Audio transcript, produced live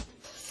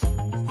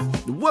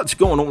What's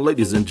going on,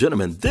 ladies and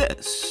gentlemen?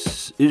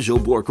 This is your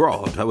boy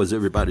Croft. How is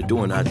everybody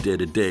doing out there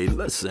today?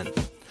 Listen,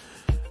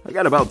 I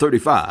got about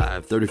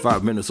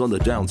 35 minutes on the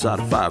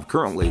downside of 5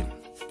 currently.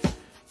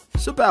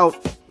 It's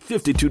about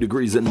 52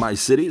 degrees in my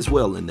city as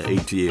well in the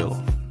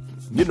ATL.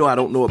 You know I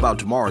don't know about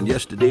tomorrow, and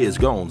yesterday is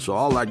gone, so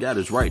all I got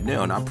is right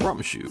now, and I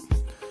promise you,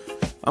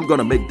 I'm going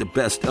to make the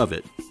best of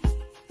it.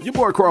 Your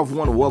boy Croft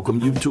want to welcome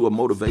you to a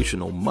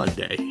Motivational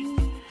Monday.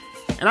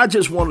 And I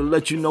just want to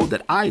let you know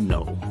that I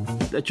know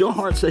that your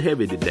hearts are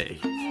heavy today.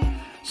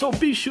 So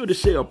be sure to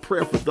say a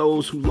prayer for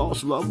those who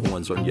lost loved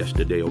ones on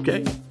yesterday,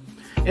 okay?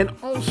 And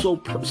also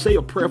say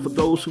a prayer for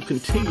those who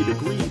continue to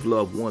grieve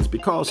loved ones,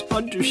 because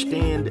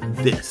understand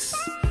this: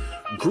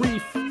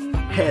 grief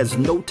has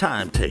no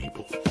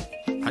timetable.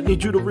 I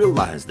need you to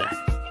realize that.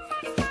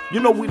 You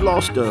know, we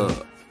lost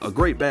a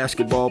great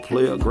basketball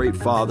player, a great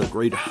father,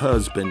 great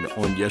husband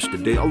on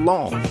yesterday,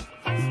 along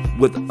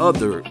with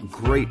other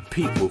great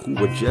people who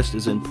were just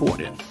as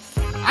important.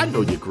 I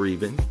know you're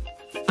grieving.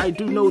 I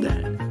do know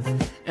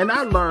that. And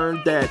I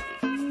learned that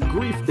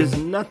grief is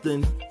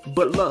nothing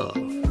but love.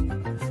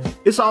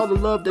 It's all the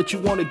love that you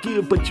want to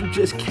give, but you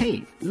just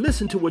can't.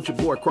 Listen to what your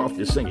boy Croft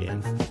is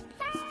singing.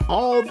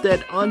 All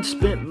that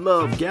unspent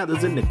love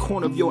gathers in the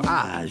corner of your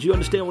eyes. You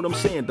understand what I'm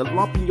saying? The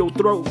lump in your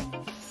throat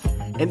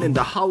and in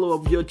the hollow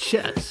of your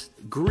chest.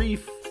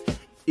 Grief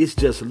is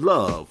just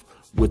love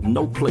with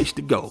no place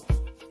to go.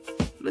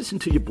 Listen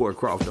to your boy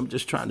Croft. I'm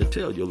just trying to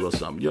tell you a little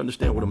something. You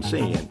understand what I'm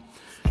saying?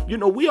 You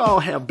know, we all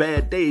have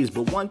bad days,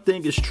 but one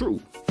thing is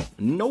true.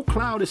 No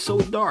cloud is so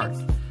dark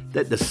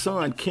that the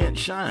sun can't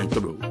shine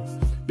through.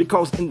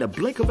 Because in the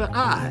blink of an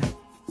eye,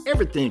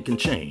 everything can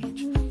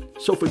change.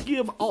 So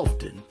forgive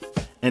often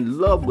and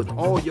love with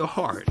all your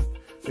heart,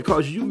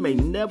 because you may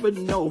never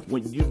know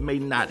when you may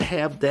not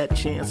have that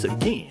chance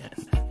again.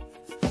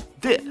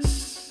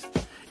 This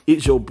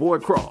is your boy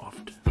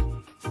Croft.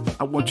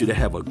 I want you to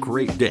have a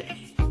great day.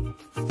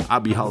 I'll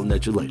be hollering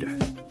at you later.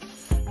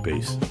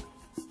 Peace.